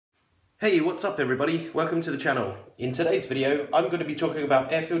Hey, what's up everybody? Welcome to the channel. In today's video, I'm going to be talking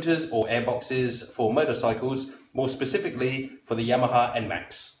about air filters or airboxes for motorcycles, more specifically for the Yamaha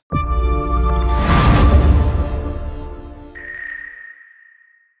Nmax.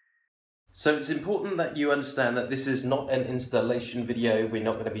 So it's important that you understand that this is not an installation video. We're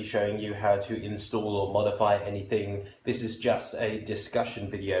not going to be showing you how to install or modify anything. This is just a discussion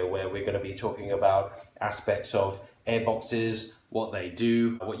video where we're going to be talking about aspects of airboxes, what they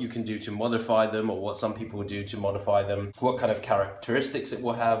do, what you can do to modify them, or what some people do to modify them, what kind of characteristics it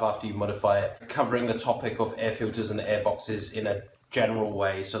will have after you modify it, covering the topic of air filters and airboxes in a general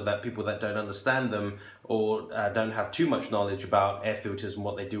way so that people that don't understand them or don't have too much knowledge about air filters and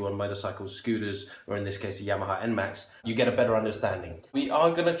what they do on motorcycles, scooters, or in this case the Yamaha Nmax, you get a better understanding. We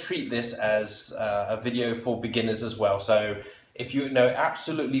are going to treat this as a video for beginners as well, so if you know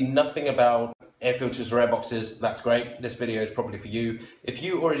absolutely nothing about air filters or airboxes, that's great. This video is probably for you. If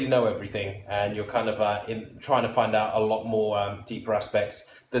you already know everything and you're kind of trying to find out a lot more deeper aspects,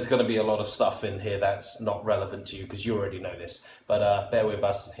 there's going to be a lot of stuff in here that's not relevant to you because you already know this. But bear with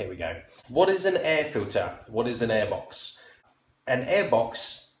us, here we go. What is an air filter? What is an airbox? An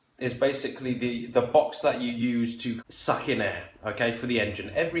airbox is basically the box that you use to suck in air, okay, for the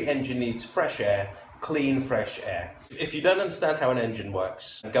engine. Every engine needs fresh air, clean, fresh air. If you don't understand how an engine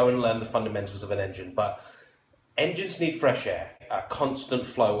works, go and learn the fundamentals of an engine. But engines need fresh air, a constant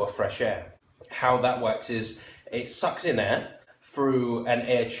flow of fresh air. How that works is it sucks in air through an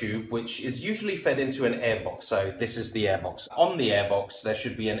air tube, which is usually fed into an airbox. So this is the airbox. On the airbox, there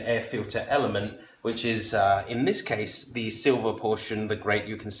should be an air filter element, which is, in this case, the silver portion, the grate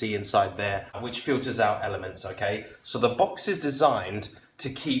you can see inside there, which filters out elements, okay? So the box is designed to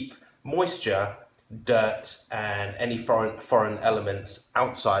keep moisture, dirt, and any foreign elements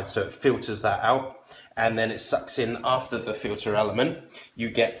outside, so it filters that out, and then it sucks in after the filter element. You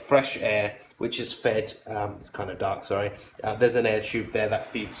get fresh air, which is fed, it's kind of dark, sorry, there's an air tube there that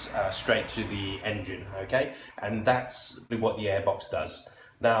feeds straight to the engine, okay? And that's what the airbox does.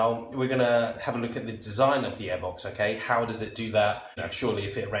 Now, we're going to have a look at the design of the airbox, okay? How does it do that? You know, surely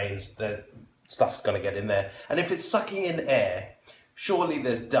if it rains, there's stuff's going to get in there. And if it's sucking in air, surely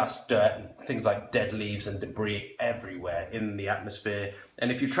there's dust, dirt, and things like dead leaves and debris everywhere in the atmosphere.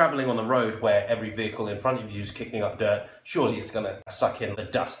 And if you're traveling on the road where every vehicle in front of you is kicking up dirt, surely it's going to suck in the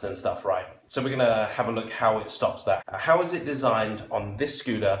dust and stuff, right? So we're going to have a look how it stops that. How is it designed on this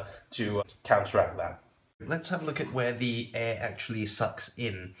scooter to counteract that? Let's have a look at where the air actually sucks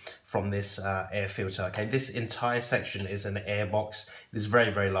in from this air filter. Okay, this entire section is an airbox. It is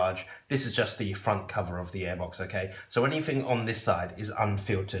very, very large. This is just the front cover of the airbox, okay? So anything on this side is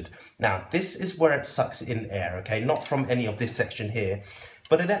unfiltered. Now, this is where it sucks in air, okay? Not from any of this section here,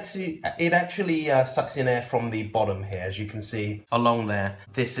 but it actually sucks in air from the bottom here, as you can see along there.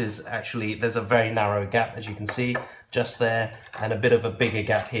 This is actually, there's a very narrow gap, as you can see, just there, and a bit of a bigger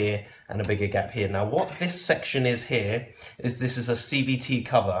gap here, and a bigger gap here. Now what this section is here, is this is a CVT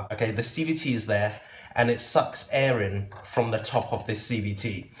cover, okay? The CVT is there, and it sucks air in from the top of this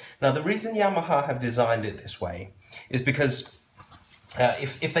CVT. Now the reason Yamaha have designed it this way is because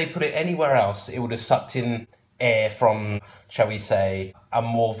if they put it anywhere else, it would have sucked in air from, shall we say, a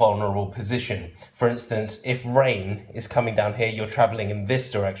more vulnerable position. For instance, if rain is coming down here, you're traveling in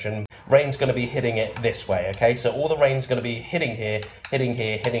this direction, rain's going to be hitting it this way, okay? So all the rain's going to be hitting here, hitting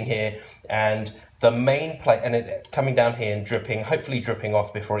here, hitting here, and the main plate, and it coming down here and dripping, hopefully dripping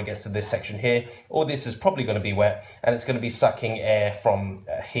off before it gets to this section here, or this is probably going to be wet, and it's going to be sucking air from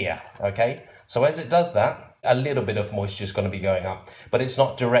here, okay? So as it does that, a little bit of moisture is going to be going up, but it's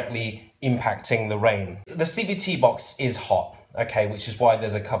not directly impacting the rain. The CVT box is hot, okay, which is why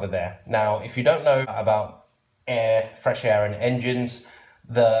there's a cover there. Now, if you don't know about air, fresh air and engines,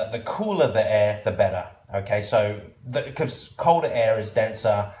 the cooler the air, the better, okay? So, because colder air is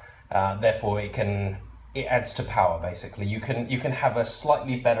denser, therefore it adds to power, basically. You can have a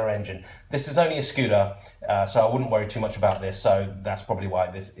slightly better engine. This is only a scooter, so I wouldn't worry too much about this, so that's probably why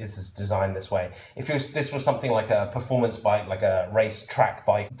this is designed this way. If this was something like a performance bike, like a race track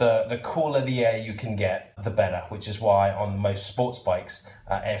bike, the cooler the air you can get, the better, which is why on most sports bikes,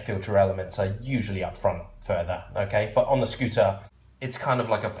 air filter elements are usually up front further, okay? But on the scooter, it's kind of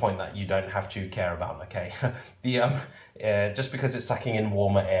like a point that you don't have to care about, okay? Just because it's sucking in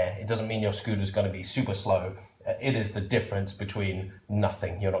warmer air, it doesn't mean your scooter's going to be super slow. It is the difference between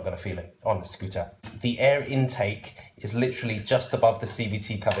nothing. You're not going to feel it on the scooter. The air intake is literally just above the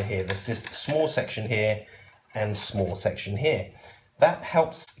CVT cover here. There's this small section here and small section here. That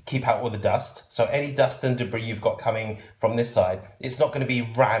helps keep out all the dust. So any dust and debris you've got coming from this side, it's not going to be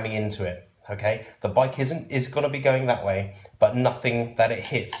ramming into it. Okay, the bike is going to be going that way, but nothing that it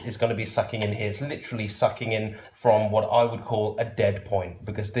hits is going to be sucking in here. It's literally sucking in from what I would call a dead point,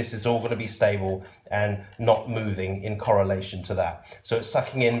 because this is all going to be stable and not moving in correlation to that. So it's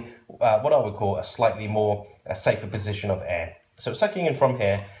sucking in what I would call a slightly more safer position of air. So it's sucking in from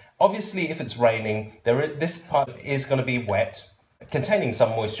here. Obviously, if it's raining, this part is going to be wet, containing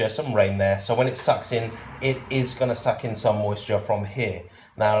some moisture, some rain there. So when it sucks in, it is going to suck in some moisture from here.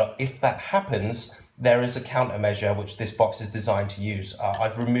 Now, if that happens, there is a countermeasure which this box is designed to use.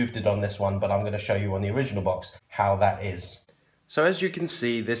 I've removed it on this one, but I'm going to show you on the original box how that is. So as you can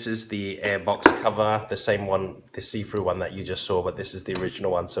see, this is the Airbox cover, the same one, the see-through one that you just saw, but this is the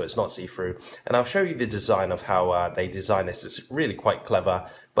original one, so it's not see-through. And I'll show you the design of how they design this. It's really quite clever,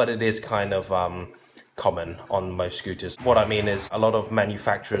 but it is kind of common on most scooters. What I mean is a lot of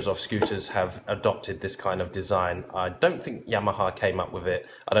manufacturers of scooters have adopted this kind of design. I don't think Yamaha came up with it.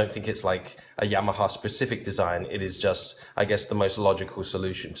 I don't think it's like a Yamaha specific design. It is just, I guess, the most logical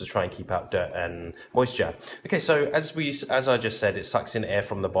solution to try and keep out dirt and moisture. Okay, so as I just said, it sucks in air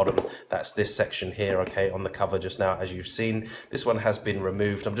from the bottom. That's this section here, okay, on the cover just now, as you've seen. This one has been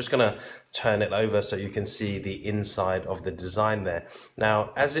removed. I'm just gonna turn it over so you can see the inside of the design there.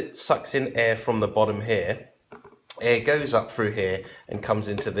 Now, as it sucks in air from the bottom here, air goes up through here and comes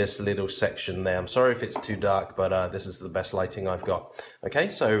into this little section there. I'm sorry if it's too dark, but this is the best lighting I've got. Okay,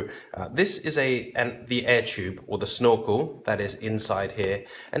 so this is the air tube, or the snorkel, that is inside here.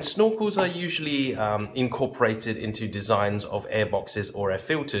 And snorkels are usually incorporated into designs of airboxes or air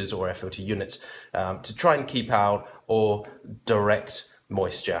filters or air filter units to try and keep out or direct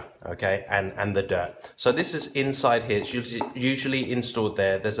moisture, okay, and the dirt. So this is inside here. It's usually installed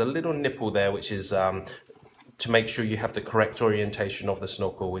there. There's a little nipple there, which is to make sure you have the correct orientation of the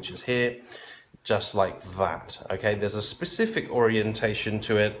snorkel, which is here, just like that, okay. There's a specific orientation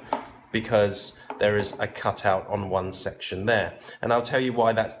to it because there is a cutout on one section there, and I'll tell you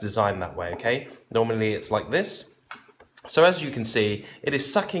why that's designed that way, okay. Normally it's like this. So as you can see, it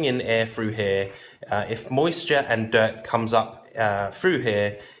is sucking in air through here. If moisture and dirt comes up through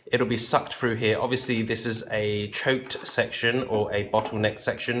here, it'll be sucked through here. Obviously, this is a choked section or a bottleneck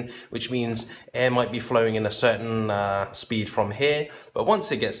section, which means air might be flowing in a certain speed from here, but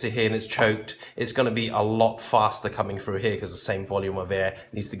once it gets to here and it's choked, it's going to be a lot faster coming through here because the same volume of air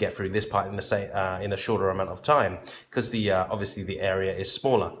needs to get through this part in a shorter amount of time, because obviously the area is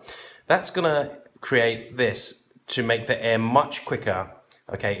smaller. That's going to create this to make the air much quicker.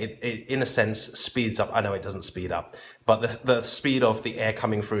 Okay, it in a sense speeds up. I know it doesn't speed up, but the speed of the air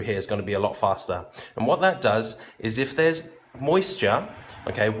coming through here is going to be a lot faster. And what that does is, if there's moisture,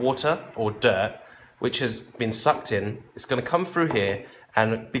 okay, water or dirt, which has been sucked in, it's going to come through here,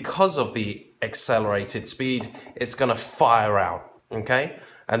 and because of the accelerated speed, it's going to fire out, okay?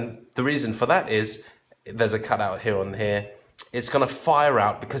 And the reason for that is, there's a cutout here on here, it's going to fire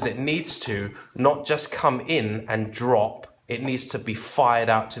out because it needs to not just come in and drop, it needs to be fired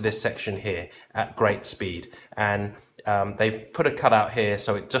out to this section here at great speed. And they've put a cutout here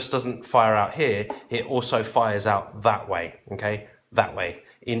so it just doesn't fire out here, it also fires out that way, okay? That way,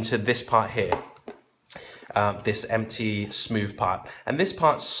 into this part here. This empty, smooth part. And this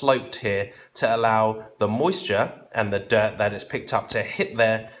part's sloped here to allow the moisture and the dirt that is picked up to hit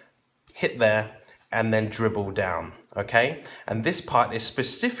there, and then dribble down, okay? And this part is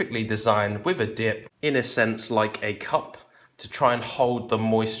specifically designed with a dip, in a sense like a cup, to try and hold the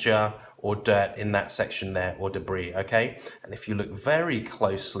moisture or dirt in that section there, or debris, okay? And if you look very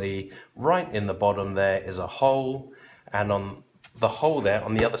closely, right in the bottom there is a hole, and on the hole there,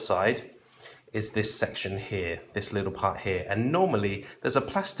 on the other side, is this section here, this little part here. And normally there's a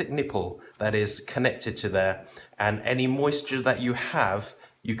plastic nipple that is connected to there, and any moisture that you have,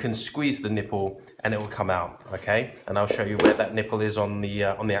 you can squeeze the nipple and it will come out, okay? And I'll show you where that nipple is on the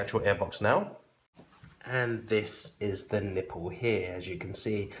actual Airbox now. And this is the nipple here, as you can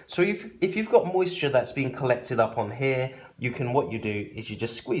see. So if you've got moisture that's been collected up on here, what you do is you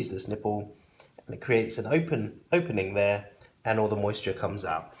just squeeze this nipple and it creates an opening there, and all the moisture comes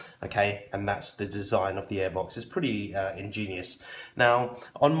out, okay? And that's the design of the Airbox. It's pretty ingenious. Now,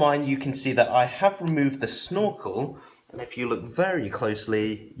 on mine, you can see that I have removed the snorkel, and if you look very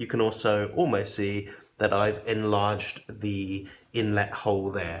closely, you can also almost see that I've enlarged the inlet hole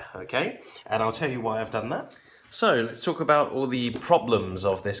there, okay? And I'll tell you why I've done that. So let's talk about all the problems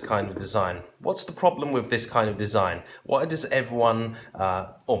of this kind of design. What's the problem with this kind of design? Why does everyone,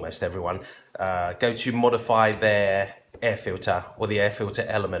 almost everyone, go to modify their air filter or the air filter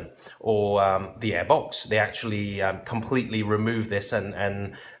element or the Airbox? They actually completely remove this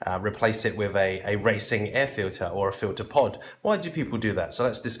and replace it with a racing air filter or a filter pod. Why do people do that? So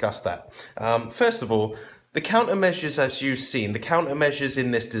let's discuss that. First of all, The countermeasures, as you've seen, the countermeasures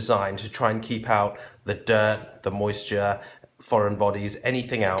in this design to try and keep out the dirt, the moisture, foreign bodies,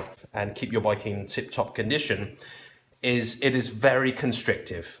 anything out, and keep your bike in tip-top condition, it is very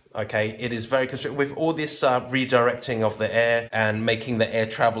constrictive. Okay, it is very constrictive with all this redirecting of the air and making the air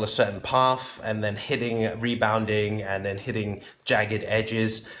travel a certain path and then hitting, rebounding, and then hitting jagged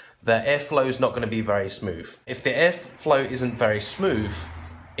edges. The airflow is not going to be very smooth. If the airflow isn't very smooth,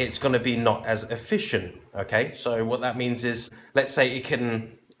 it's going to be not as efficient. Okay, so what that means is, let's say it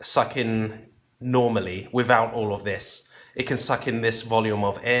can suck in normally without all of this. It can suck in this volume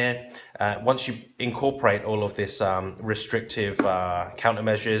of air. Once you incorporate all of this restrictive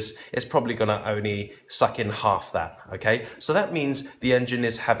countermeasures, it's probably going to only suck in half that. Okay, so that means the engine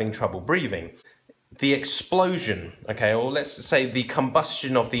is having trouble breathing. The explosion, okay, or let's say the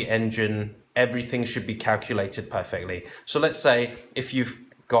combustion of the engine, everything should be calculated perfectly. So let's say if you've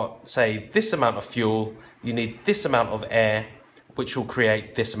got, say, this amount of fuel, you need this amount of air, which will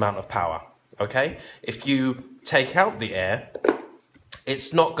create this amount of power. Okay, if you take out the air,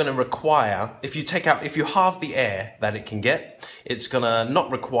 it's not going to require, if you halve the air that it can get, it's going to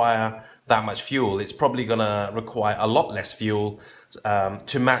not require that much fuel. It's probably going to require a lot less fuel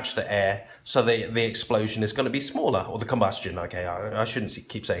to match the air, so the explosion is going to be smaller, or the combustion. Okay, I shouldn't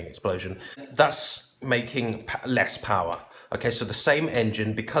keep saying explosion, thus making less power. Okay, so the same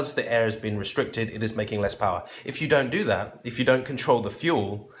engine, because the air has been restricted, it is making less power. If you don't do that, if you don't control the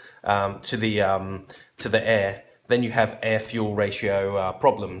fuel to the air, then you have air-fuel ratio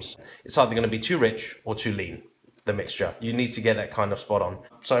problems. It's either going to be too rich or too lean, the mixture. You need to get that kind of spot on.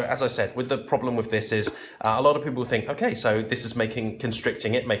 So as I said, with the problem with this is a lot of people think, okay, so this is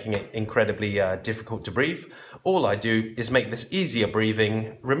constricting it, making it incredibly difficult to breathe. All I do is make this easier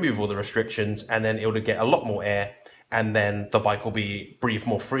breathing, remove all the restrictions, and then it'll get a lot more air, and then the bike will breathe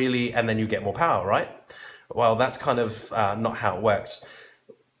more freely, and then you get more power, right? Well, that's kind of not how it works.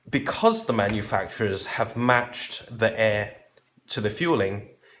 Because the manufacturers have matched the air to the fueling,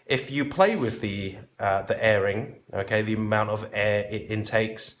 if you play with the airing, okay, the amount of air it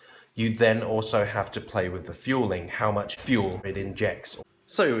intakes, you then also have to play with the fueling, how much fuel it injects.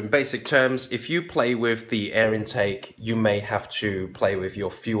 So in basic terms, if you play with the air intake, you may have to play with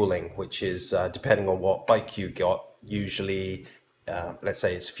your fueling, which is depending on what bike you got. Usually, let's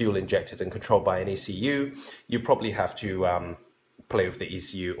say it's fuel injected and controlled by an ECU, you probably have to play with the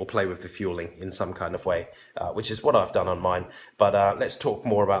ECU or play with the fueling in some kind of way, which is what I've done on mine. But let's talk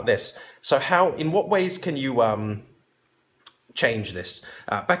more about this. So in what ways can you change this?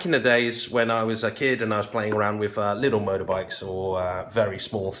 Back in the days when I was a kid and I was playing around with little motorbikes or very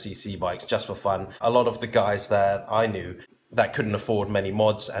small CC bikes just for fun, a lot of the guys that I knew that couldn't afford many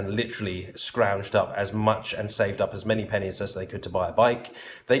mods and literally scrounged up as much and saved up as many pennies as they could to buy a bike,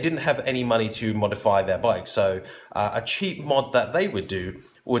 they didn't have any money to modify their bike. So a cheap mod that they would do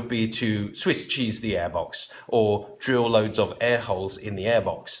would be to Swiss cheese the airbox or drill loads of air holes in the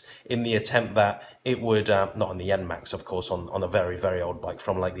airbox in the attempt that it would, not on the Nmax of course, on a very, very old bike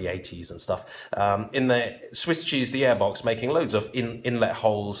from like the 80s and stuff, in the Swiss cheese the airbox, making loads of inlet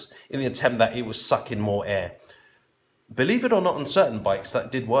holes in the attempt that it would suck in more air. Believe it or not, on certain bikes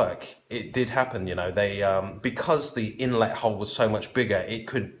that did work. It did happen, you know. They because the inlet hole was so much bigger, it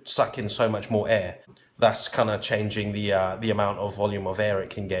could suck in so much more air. That's kind of changing the amount of volume of air it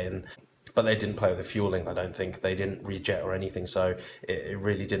can get in. But they didn't play with the fueling, I don't think. They didn't rejet or anything, so it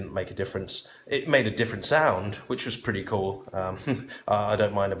really didn't make a difference. It made a different sound, which was pretty cool. I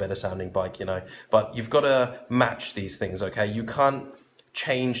don't mind a better sounding bike, you know. But you've got to match these things, okay? You can't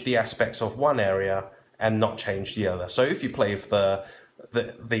change the aspects of one area and not change the other. So if you play with the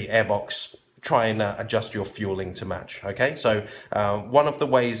airbox, try and adjust your fueling to match, okay? So one of the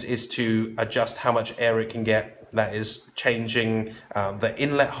ways is to adjust how much air it can get. That is changing the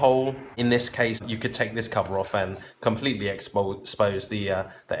inlet hole. In this case, you could take this cover off and completely expose the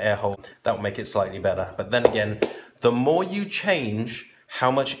air hole. That will make it slightly better. But then again, the more you change how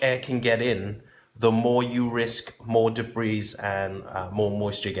much air can get in, the more you risk more debris and more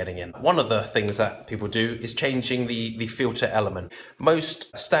moisture getting in. One of the things that people do is changing the filter element.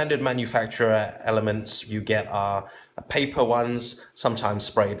 Most standard manufacturer elements you get are paper ones, sometimes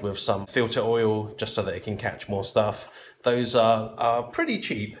sprayed with some filter oil just so that it can catch more stuff. Those are pretty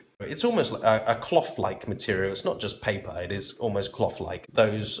cheap. It's almost like a cloth-like material. It's not just paper, it is almost cloth-like.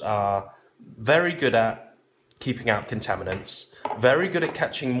 Those are very good at keeping out contaminants, very good at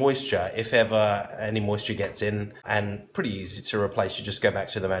catching moisture if ever any moisture gets in, and pretty easy to replace. You just go back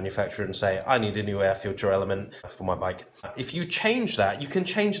to the manufacturer and say, I need a new air filter element for my bike. If you change that, you can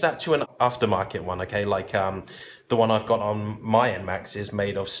change that to an aftermarket one, okay? Like the one I've got on my Nmax is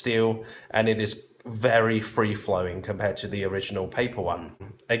made of steel, and it is very free-flowing compared to the original paper one.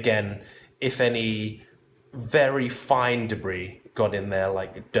 Again, if any very fine debris got in there,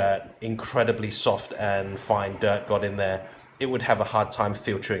 like dirt, incredibly soft and fine dirt got in there, it would have a hard time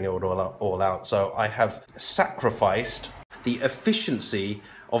filtering it all out. So I have sacrificed the efficiency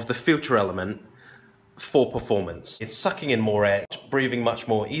of the filter element for performance. It's sucking in more air, breathing much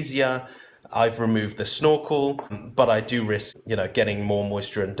more easier. I've removed the snorkel, but I do risk, getting more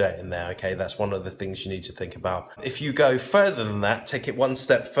moisture and dirt in there, okay? That's one of the things you need to think about. If you go further than that, take it one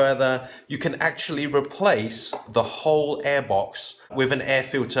step further, you can actually replace the whole airbox with an air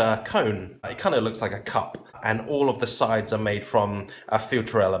filter cone. It kind of looks like a cup, and all of the sides are made from a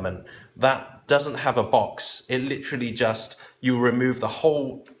filter element. That doesn't have a box. It literally just, you remove the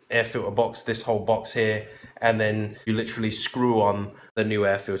whole air filter box, this whole box here, and then you literally screw on the new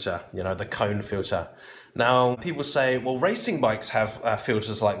air filter, the cone filter. Now, people say, well, racing bikes have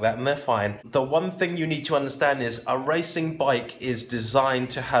filters like that and they're fine. The one thing you need to understand is a racing bike is designed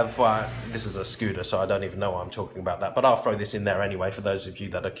to have, this is a scooter, so I don't even know why I'm talking about that, but I'll throw this in there anyway for those of you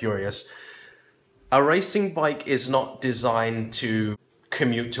that are curious. A racing bike is not designed to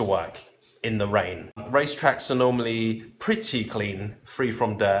commute to work in the rain. Racetracks are normally pretty clean, free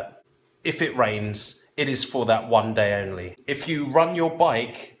from dirt. If it rains, it is for that one day only. If you run your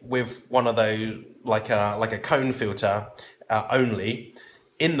bike with one of those, like a cone filter only,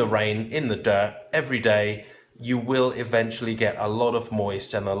 in the rain, in the dirt, every day, you will eventually get a lot of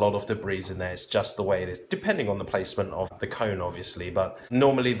moist and a lot of debris in there. It's just the way it is, depending on the placement of the cone, obviously, but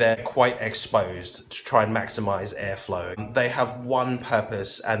normally they're quite exposed to try and maximize airflow. They have one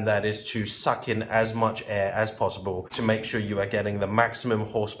purpose, and that is to suck in as much air as possible to make sure you are getting the maximum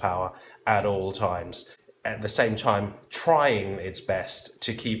horsepower at all times. At the same time, trying its best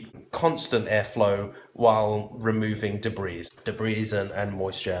to keep constant airflow while removing debris and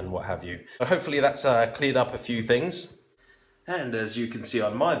moisture and what have you. So hopefully that's cleared up a few things. And as you can see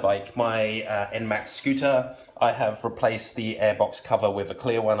on my bike, my Nmax scooter, I have replaced the Airbox cover with a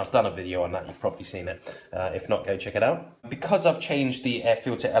clear one. I've done a video on that, you've probably seen it. If not, go check it out. Because I've changed the air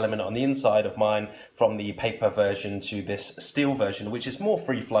filter element on the inside of mine from the paper version to this steel version, which is more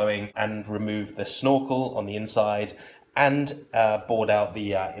free-flowing, and removed the snorkel on the inside, and bored out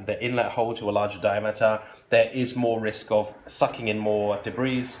the inlet hole to a larger diameter, there is more risk of sucking in more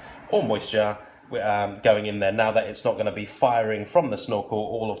debris or moisture going in there. Now that it's not going to be firing from the snorkel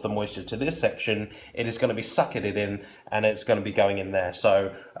all of the moisture to this section, it is going to be sucking it in and it's going to be going in there.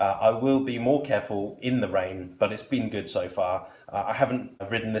 So I will be more careful in the rain, but it's been good so far. I haven't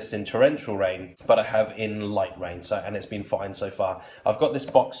ridden this in torrential rain, but I have in light rain, and it's been fine so far. I've got this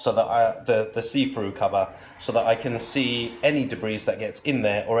box so that the see-through cover, so that I can see any debris that gets in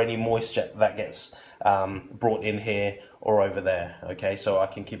there or any moisture that gets brought in here or over there. Okay, so I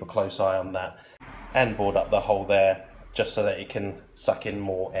can keep a close eye on that, and board up the hole there just so that it can suck in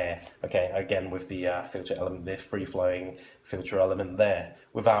more air. Okay, again with the filter element, the free-flowing filter element there,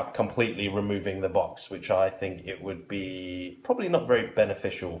 without completely removing the box, which I think it would be probably not very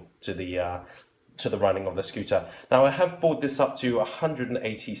beneficial to the running of the scooter. Now I have bored this up to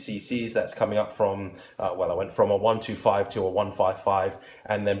 180 cc's. That's coming up from, well, I went from a 125 to a 155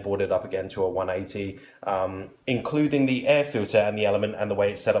 and then bored it up again to a 180. Including the air filter and the element and the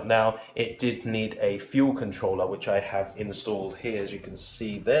way it's set up now, it did need a fuel controller, which I have installed here, as you can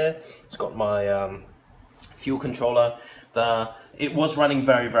see there. It's got my fuel controller. It was running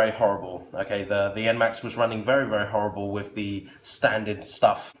very, very horrible. Okay, the Nmax was running very, very horrible with the standard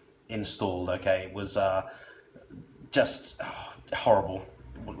stuff installed. Okay, it was just horrible.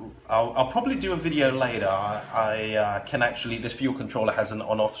 I'll probably do a video later. I can actually, this fuel controller has an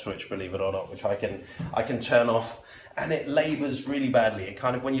on-off switch, believe it or not, which I can turn off, and it labors really badly. It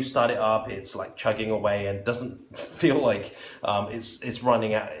kind of, when you start it up, it's like chugging away and doesn't feel like it's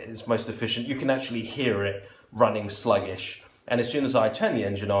running at its most efficient. You can actually hear it running sluggish, and as soon as I turn the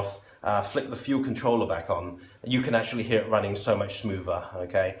engine off, flick the fuel controller back on, you can actually hear it running so much smoother.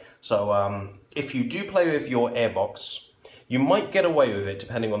 Okay, so if you do play with your Airbox, you might get away with it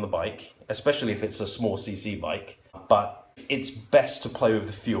depending on the bike, especially if it's a small cc bike, but it's best to play with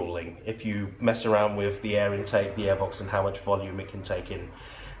the fueling if you mess around with the air intake, the Airbox, and how much volume it can take in.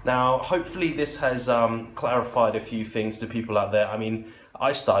 Now hopefully this has clarified a few things to people out there. I mean,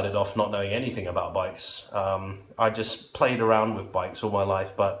 I started off not knowing anything about bikes. I just played around with bikes all my life,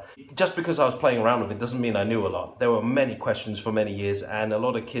 but just because I was playing around with it doesn't mean I knew a lot. There were many questions for many years, and a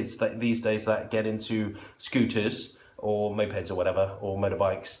lot of kids these days that get into scooters or mopeds or whatever, or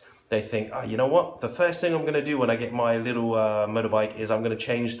motorbikes, they think, oh, you know what, the first thing I'm going to do when I get my little motorbike is I'm going to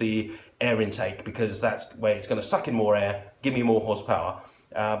change the air intake, because that's where it's going to suck in more air, give me more horsepower.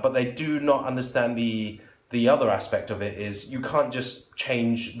 But they do not understand the other aspect of it is you can't just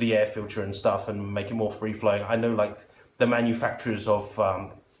change the air filter and stuff and make it more free flowing. I know like the manufacturers of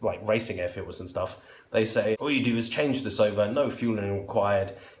like racing air filters and stuff, they say all you do is change this over, no fueling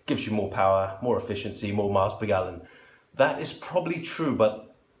required, gives you more power, more efficiency, more miles per gallon. That is probably true,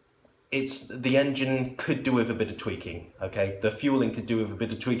 but the engine could do with a bit of tweaking, okay? The fueling could do with a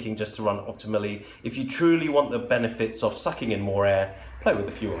bit of tweaking just to run optimally. If you truly want the benefits of sucking in more air, play with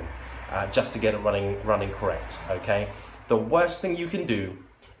the fueling, just to get it running correct, okay? The worst thing you can do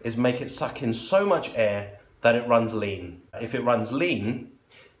is make it suck in so much air that it runs lean. If it runs lean,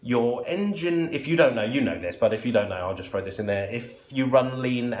 your engine, if you don't know, you know this, but if you don't know, I'll just throw this in there. If you run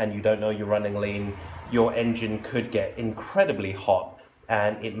lean and you don't know you're running lean, your engine could get incredibly hot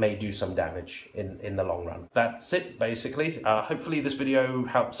and it may do some damage in the long run. That's it, basically. Hopefully this video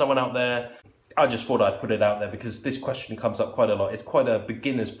helped someone out there. I just thought I'd put it out there because this question comes up quite a lot. It's quite a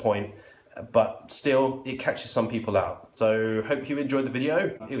beginner's point, but still, it catches some people out. So hope you enjoyed the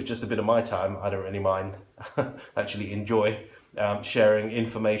video. It was just a bit of my time. I don't really mind. Actually enjoy sharing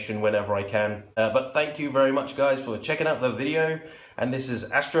information whenever I can. But thank you very much, guys, for checking out the video. And this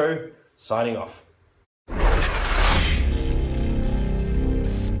is Astro signing off.